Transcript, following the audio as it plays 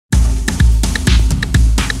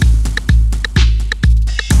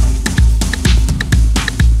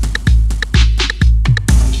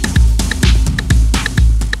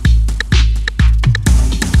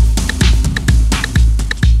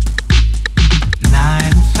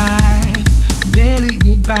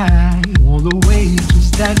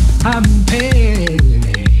I'm in pain.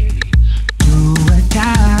 Do or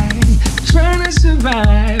die, trying to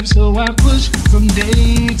survive, so I push from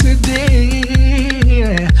day to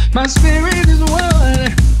day. My spirit is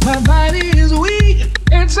one, my body is weak,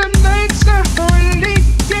 and some nights I hardly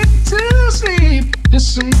get to sleep.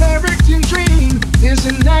 It's an American dream, it's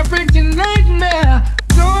an African nightmare.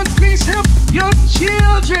 Lord, please help your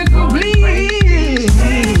children, please.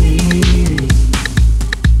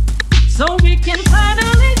 So we can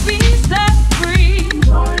finally be set free.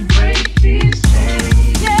 Lord, break these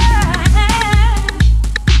chains. Yeah.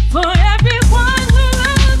 For everyone who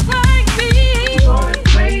looks like me. Lord,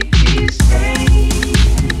 break these chains.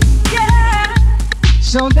 Yeah.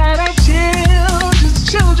 So that I